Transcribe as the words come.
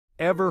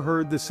Ever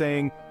heard the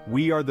saying,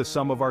 "We are the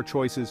sum of our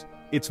choices"?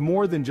 It's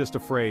more than just a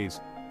phrase,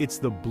 it's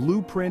the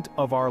blueprint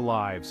of our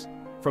lives.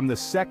 From the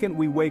second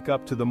we wake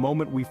up to the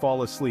moment we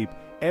fall asleep,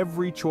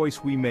 every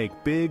choice we make,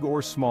 big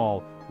or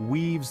small,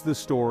 weaves the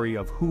story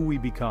of who we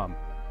become.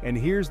 And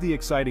here's the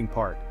exciting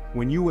part.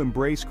 When you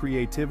embrace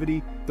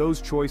creativity,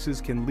 those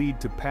choices can lead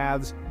to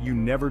paths you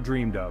never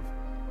dreamed of.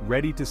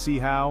 Ready to see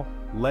how?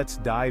 Let's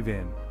dive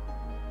in.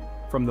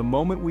 From the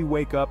moment we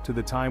wake up to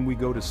the time we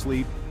go to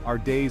sleep, our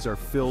days are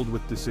filled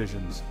with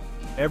decisions.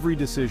 Every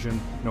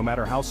decision, no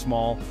matter how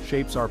small,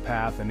 shapes our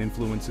path and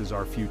influences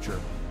our future.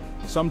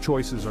 Some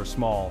choices are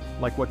small,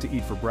 like what to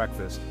eat for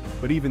breakfast,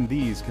 but even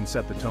these can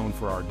set the tone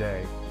for our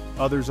day.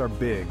 Others are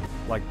big,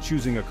 like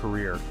choosing a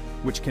career,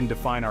 which can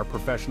define our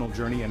professional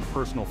journey and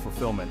personal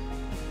fulfillment.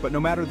 But no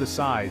matter the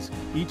size,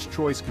 each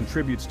choice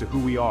contributes to who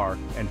we are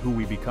and who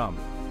we become.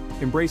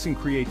 Embracing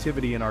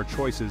creativity in our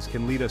choices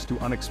can lead us to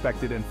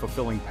unexpected and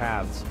fulfilling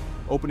paths,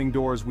 opening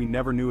doors we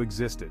never knew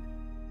existed.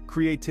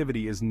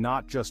 Creativity is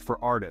not just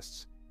for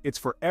artists, it's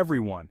for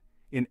everyone,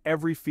 in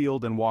every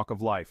field and walk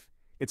of life.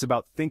 It's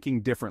about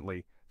thinking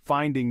differently,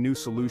 finding new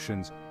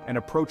solutions, and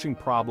approaching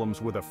problems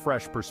with a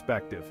fresh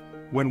perspective.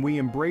 When we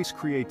embrace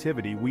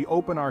creativity, we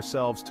open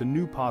ourselves to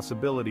new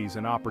possibilities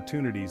and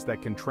opportunities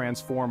that can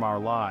transform our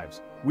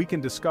lives. We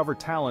can discover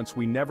talents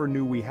we never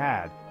knew we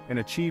had, and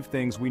achieve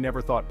things we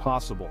never thought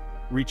possible,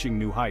 reaching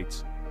new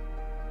heights.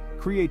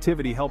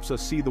 Creativity helps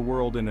us see the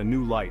world in a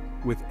new light,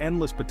 with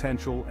endless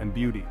potential and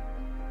beauty.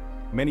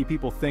 Many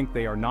people think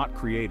they are not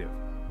creative,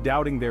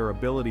 doubting their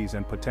abilities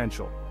and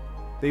potential.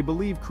 They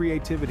believe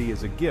creativity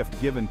is a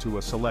gift given to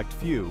a select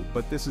few,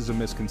 but this is a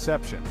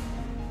misconception.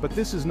 But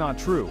this is not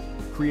true.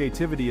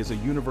 Creativity is a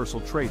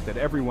universal trait that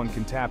everyone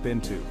can tap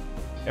into.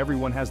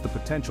 Everyone has the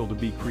potential to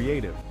be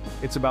creative.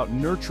 It's about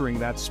nurturing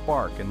that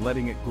spark and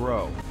letting it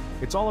grow.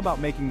 It's all about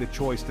making the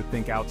choice to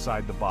think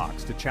outside the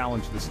box, to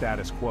challenge the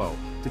status quo,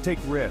 to take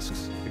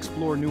risks,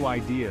 explore new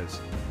ideas,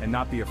 and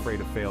not be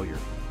afraid of failure.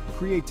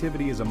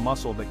 Creativity is a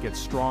muscle that gets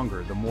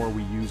stronger the more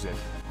we use it,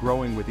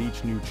 growing with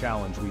each new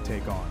challenge we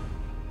take on.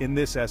 In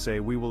this essay,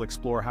 we will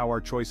explore how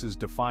our choices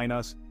define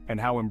us, and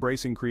how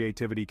embracing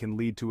creativity can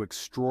lead to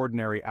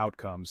extraordinary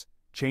outcomes,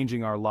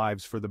 changing our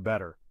lives for the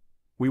better.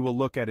 We will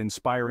look at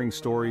inspiring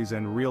stories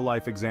and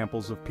real-life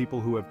examples of people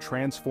who have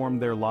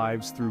transformed their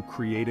lives through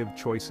creative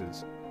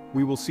choices.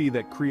 We will see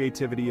that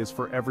creativity is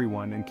for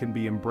everyone and can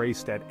be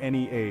embraced at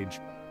any age,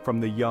 from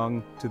the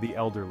young to the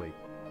elderly.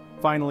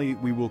 Finally,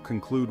 we will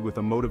conclude with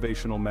a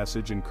motivational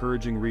message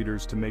encouraging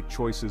readers to make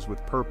choices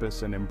with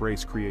purpose and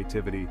embrace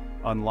creativity,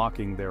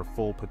 unlocking their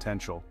full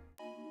potential.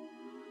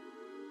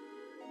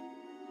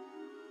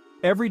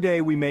 Every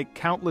day we make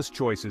countless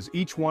choices,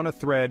 each one a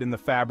thread in the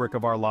fabric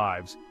of our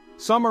lives.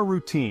 Some are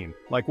routine,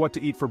 like what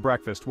to eat for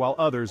breakfast, while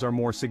others are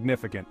more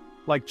significant,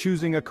 like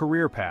choosing a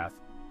career path.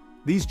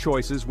 These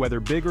choices, whether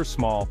big or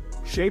small,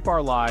 shape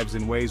our lives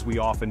in ways we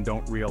often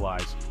don't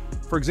realize.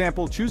 For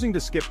example, choosing to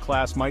skip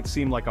class might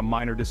seem like a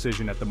minor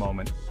decision at the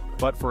moment,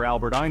 but for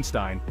Albert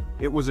Einstein,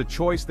 it was a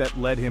choice that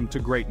led him to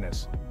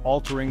greatness,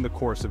 altering the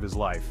course of his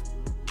life.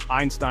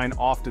 Einstein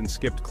often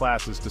skipped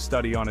classes to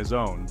study on his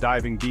own,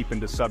 diving deep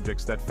into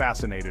subjects that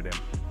fascinated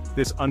him.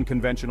 This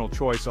unconventional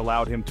choice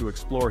allowed him to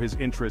explore his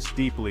interests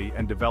deeply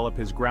and develop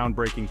his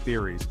groundbreaking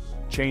theories,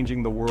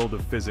 changing the world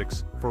of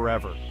physics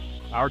forever.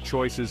 Our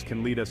choices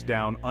can lead us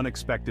down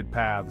unexpected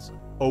paths,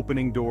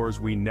 opening doors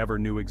we never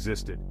knew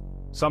existed.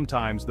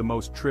 Sometimes the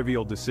most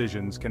trivial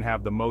decisions can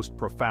have the most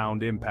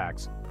profound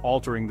impacts,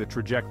 altering the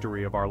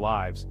trajectory of our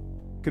lives.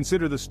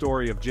 Consider the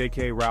story of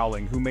J.K.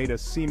 Rowling, who made a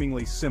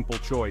seemingly simple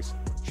choice.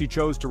 She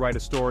chose to write a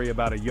story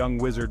about a young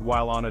wizard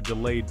while on a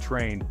delayed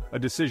train, a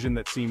decision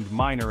that seemed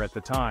minor at the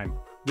time.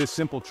 This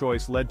simple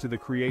choice led to the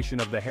creation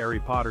of the Harry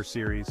Potter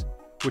series,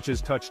 which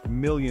has touched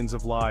millions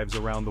of lives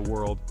around the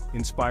world,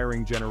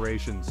 inspiring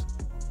generations.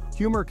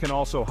 Humor can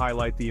also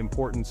highlight the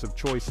importance of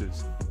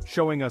choices,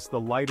 showing us the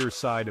lighter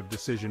side of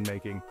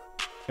decision-making.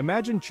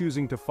 Imagine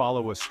choosing to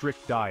follow a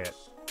strict diet,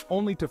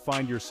 only to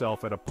find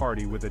yourself at a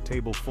party with a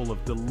table full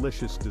of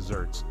delicious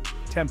desserts,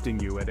 tempting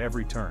you at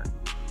every turn.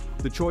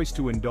 The choice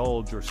to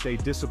indulge or stay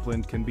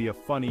disciplined can be a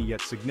funny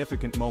yet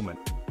significant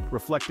moment,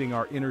 reflecting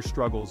our inner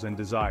struggles and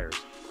desires.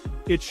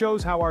 It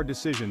shows how our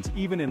decisions,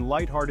 even in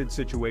lighthearted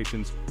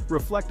situations,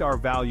 reflect our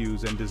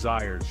values and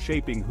desires,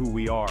 shaping who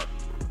we are.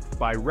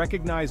 By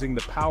recognizing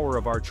the power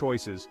of our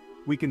choices,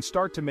 we can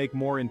start to make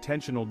more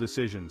intentional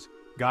decisions,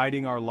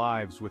 guiding our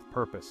lives with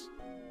purpose.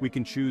 We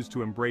can choose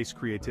to embrace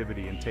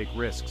creativity and take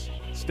risks,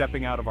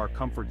 stepping out of our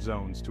comfort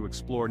zones to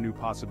explore new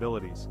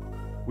possibilities.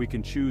 We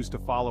can choose to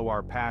follow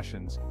our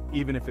passions,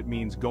 even if it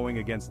means going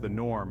against the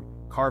norm,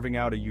 carving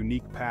out a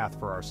unique path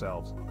for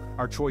ourselves.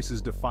 Our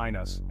choices define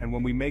us, and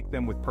when we make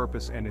them with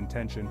purpose and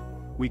intention,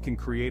 we can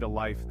create a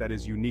life that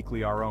is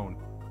uniquely our own,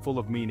 full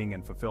of meaning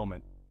and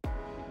fulfillment.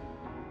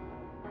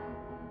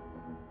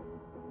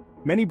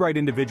 Many bright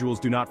individuals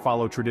do not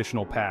follow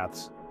traditional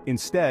paths.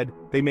 Instead,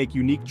 they make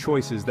unique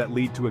choices that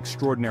lead to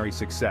extraordinary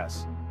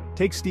success.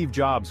 Take Steve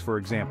Jobs, for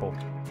example.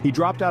 He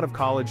dropped out of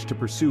college to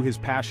pursue his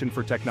passion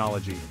for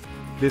technology.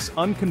 This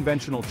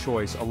unconventional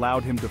choice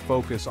allowed him to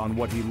focus on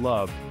what he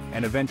loved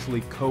and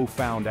eventually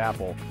co-found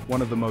Apple, one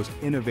of the most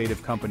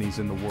innovative companies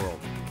in the world.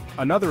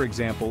 Another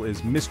example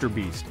is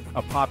MrBeast,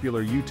 a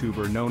popular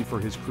YouTuber known for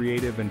his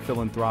creative and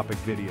philanthropic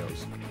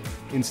videos.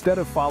 Instead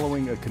of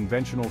following a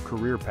conventional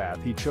career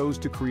path, he chose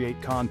to create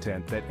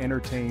content that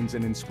entertains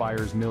and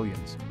inspires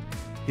millions.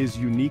 His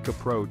unique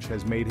approach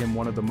has made him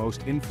one of the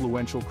most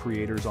influential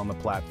creators on the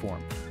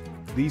platform.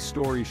 These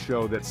stories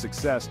show that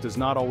success does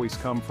not always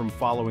come from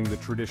following the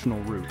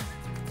traditional route.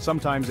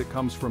 Sometimes it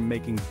comes from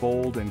making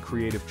bold and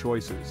creative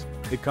choices.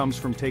 It comes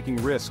from taking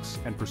risks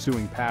and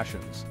pursuing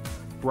passions.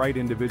 Bright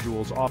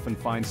individuals often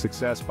find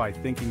success by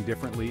thinking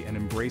differently and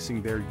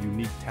embracing their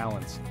unique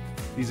talents.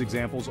 These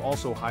examples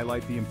also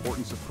highlight the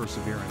importance of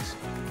perseverance.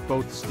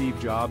 Both Steve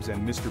Jobs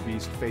and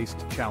MrBeast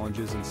faced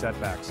challenges and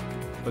setbacks,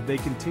 but they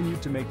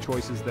continued to make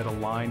choices that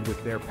aligned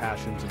with their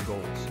passions and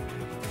goals.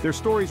 Their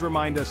stories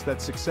remind us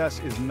that success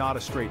is not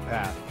a straight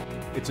path.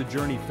 It's a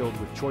journey filled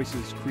with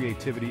choices,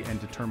 creativity, and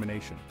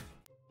determination.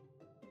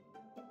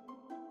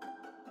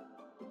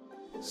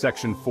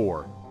 Section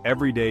 4.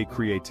 Everyday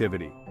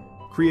creativity.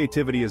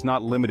 Creativity is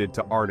not limited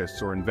to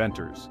artists or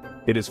inventors.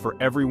 It is for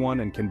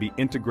everyone and can be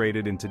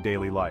integrated into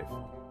daily life.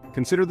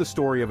 Consider the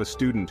story of a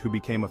student who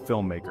became a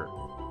filmmaker.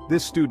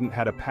 This student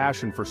had a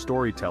passion for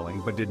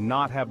storytelling but did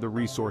not have the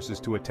resources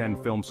to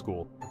attend film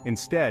school.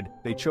 Instead,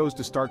 they chose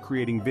to start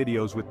creating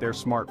videos with their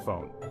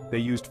smartphone. They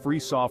used free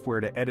software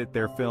to edit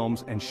their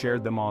films and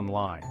shared them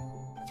online.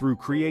 Through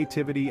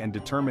creativity and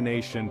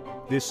determination,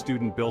 this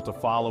student built a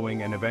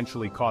following and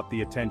eventually caught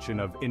the attention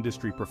of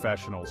industry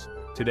professionals.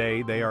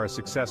 Today, they are a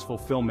successful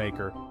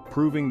filmmaker,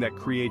 proving that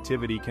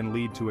creativity can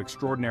lead to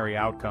extraordinary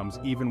outcomes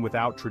even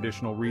without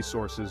traditional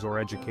resources or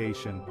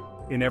education.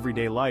 In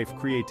everyday life,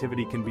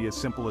 creativity can be as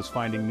simple as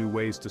finding new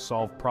ways to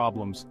solve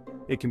problems.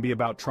 It can be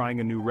about trying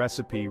a new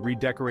recipe,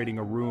 redecorating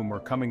a room, or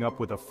coming up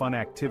with a fun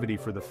activity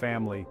for the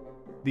family.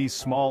 These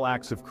small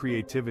acts of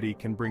creativity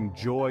can bring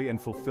joy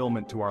and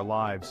fulfillment to our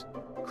lives.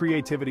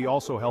 Creativity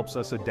also helps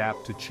us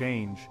adapt to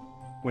change.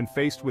 When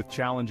faced with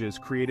challenges,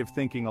 creative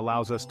thinking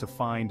allows us to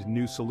find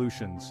new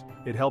solutions.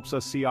 It helps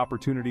us see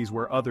opportunities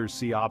where others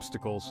see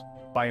obstacles.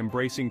 By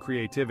embracing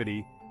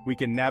creativity, we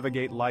can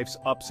navigate life's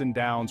ups and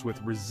downs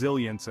with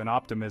resilience and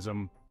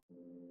optimism.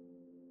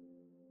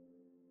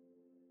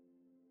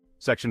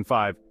 Section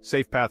 5.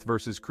 Safe path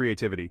versus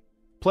creativity.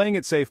 Playing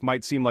it safe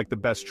might seem like the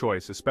best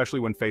choice, especially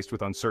when faced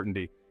with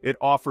uncertainty. It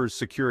offers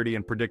security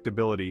and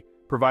predictability,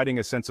 providing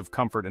a sense of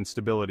comfort and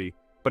stability,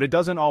 but it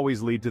doesn't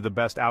always lead to the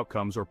best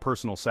outcomes or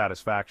personal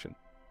satisfaction.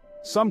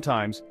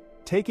 Sometimes,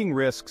 taking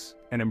risks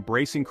and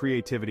embracing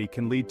creativity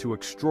can lead to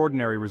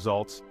extraordinary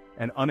results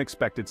and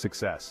unexpected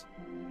success.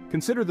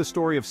 Consider the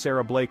story of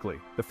Sarah Blakely,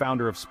 the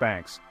founder of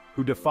Spanx,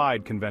 who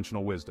defied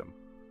conventional wisdom.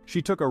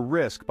 She took a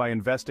risk by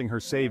investing her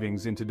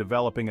savings into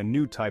developing a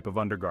new type of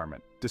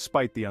undergarment,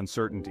 despite the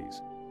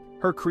uncertainties.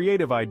 Her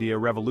creative idea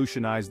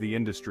revolutionized the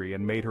industry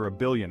and made her a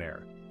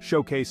billionaire,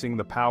 showcasing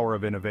the power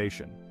of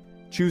innovation.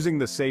 Choosing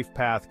the safe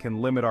path can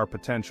limit our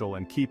potential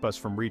and keep us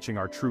from reaching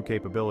our true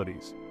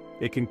capabilities.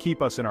 It can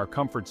keep us in our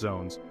comfort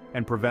zones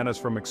and prevent us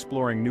from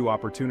exploring new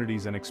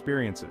opportunities and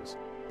experiences.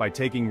 By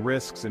taking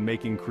risks and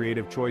making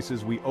creative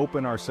choices, we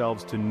open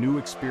ourselves to new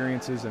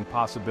experiences and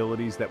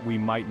possibilities that we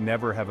might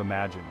never have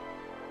imagined.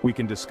 We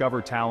can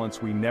discover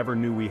talents we never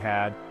knew we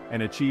had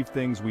and achieve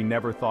things we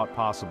never thought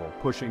possible,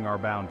 pushing our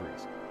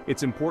boundaries.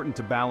 It's important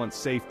to balance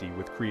safety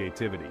with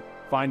creativity,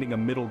 finding a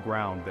middle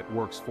ground that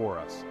works for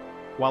us.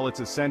 While it's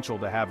essential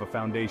to have a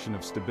foundation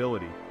of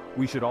stability,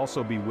 we should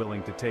also be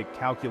willing to take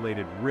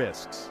calculated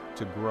risks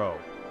to grow.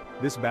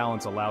 This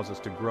balance allows us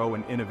to grow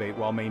and innovate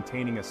while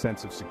maintaining a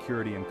sense of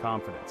security and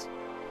confidence.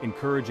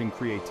 Encouraging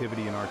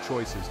creativity in our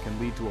choices can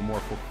lead to a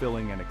more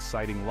fulfilling and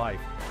exciting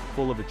life,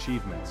 full of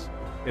achievements.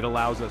 It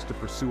allows us to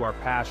pursue our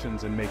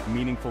passions and make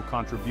meaningful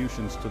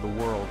contributions to the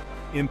world,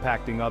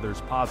 impacting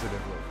others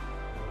positively.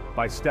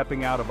 By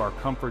stepping out of our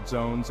comfort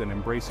zones and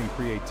embracing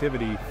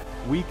creativity,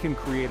 we can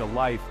create a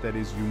life that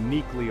is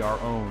uniquely our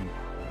own,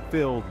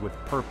 filled with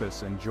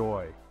purpose and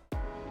joy.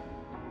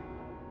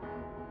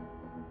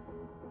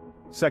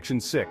 Section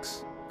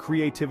 6.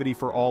 Creativity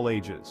for all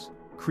ages.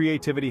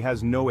 Creativity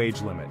has no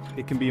age limit.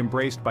 It can be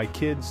embraced by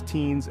kids,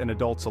 teens, and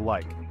adults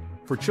alike.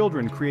 For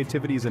children,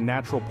 creativity is a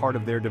natural part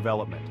of their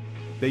development.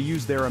 They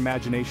use their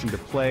imagination to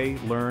play,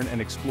 learn,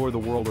 and explore the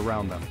world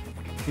around them.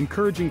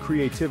 Encouraging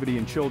creativity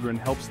in children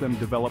helps them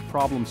develop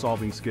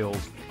problem-solving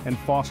skills and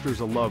fosters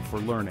a love for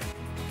learning.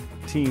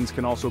 Teens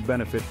can also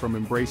benefit from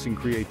embracing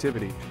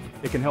creativity.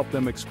 It can help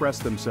them express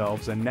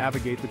themselves and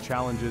navigate the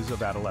challenges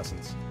of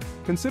adolescence.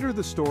 Consider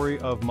the story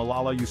of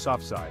Malala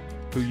Yousafzai,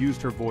 who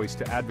used her voice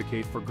to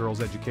advocate for girls'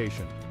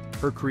 education.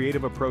 Her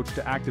creative approach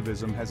to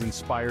activism has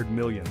inspired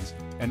millions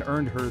and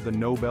earned her the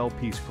Nobel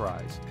Peace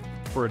Prize.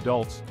 For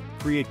adults,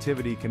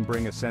 creativity can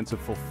bring a sense of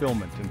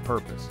fulfillment and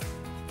purpose.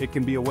 It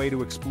can be a way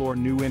to explore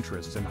new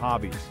interests and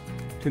hobbies.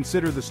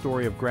 Consider the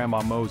story of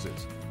Grandma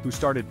Moses, who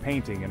started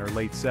painting in her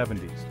late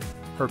 70s.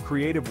 Her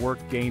creative work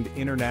gained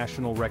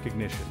international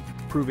recognition,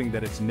 proving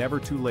that it's never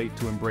too late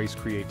to embrace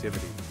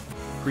creativity.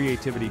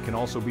 Creativity can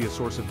also be a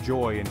source of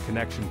joy and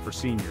connection for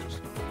seniors.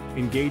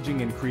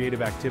 Engaging in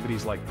creative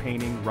activities like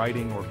painting,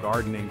 writing, or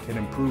gardening can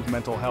improve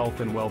mental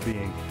health and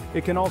well-being.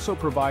 It can also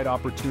provide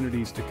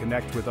opportunities to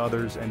connect with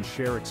others and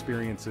share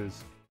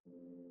experiences.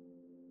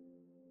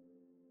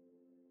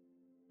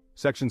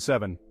 Section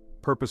 7.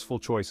 Purposeful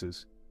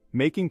choices.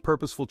 Making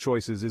purposeful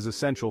choices is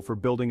essential for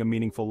building a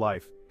meaningful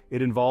life.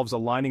 It involves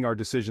aligning our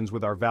decisions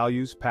with our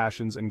values,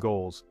 passions, and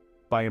goals.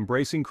 By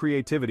embracing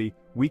creativity,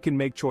 we can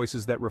make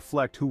choices that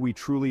reflect who we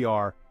truly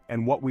are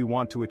and what we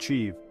want to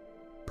achieve.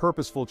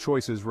 Purposeful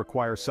choices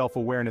require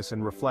self-awareness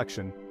and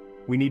reflection.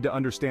 We need to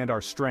understand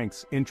our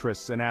strengths,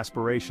 interests, and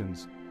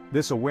aspirations.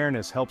 This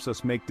awareness helps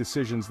us make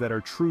decisions that are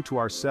true to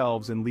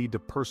ourselves and lead to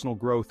personal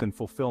growth and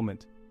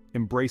fulfillment.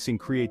 Embracing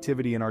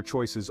creativity in our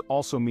choices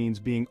also means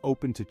being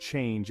open to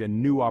change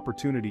and new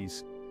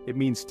opportunities. It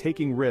means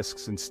taking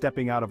risks and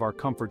stepping out of our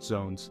comfort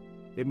zones.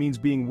 It means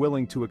being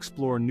willing to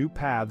explore new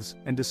paths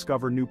and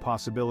discover new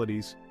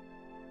possibilities.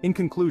 In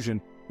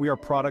conclusion, we are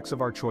products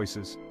of our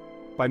choices.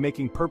 By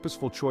making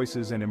purposeful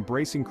choices and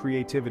embracing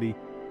creativity,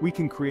 we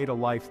can create a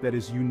life that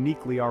is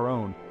uniquely our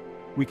own.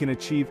 We can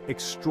achieve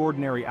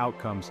extraordinary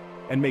outcomes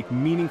and make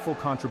meaningful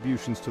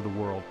contributions to the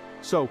world.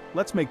 So,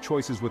 let's make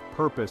choices with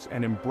purpose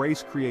and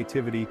embrace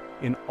creativity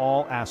in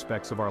all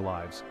aspects of our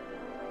lives.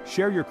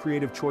 Share your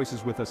creative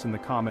choices with us in the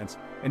comments,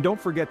 and don't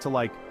forget to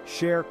like,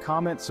 share,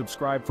 comment,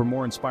 subscribe for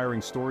more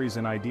inspiring stories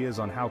and ideas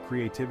on how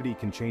creativity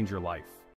can change your life.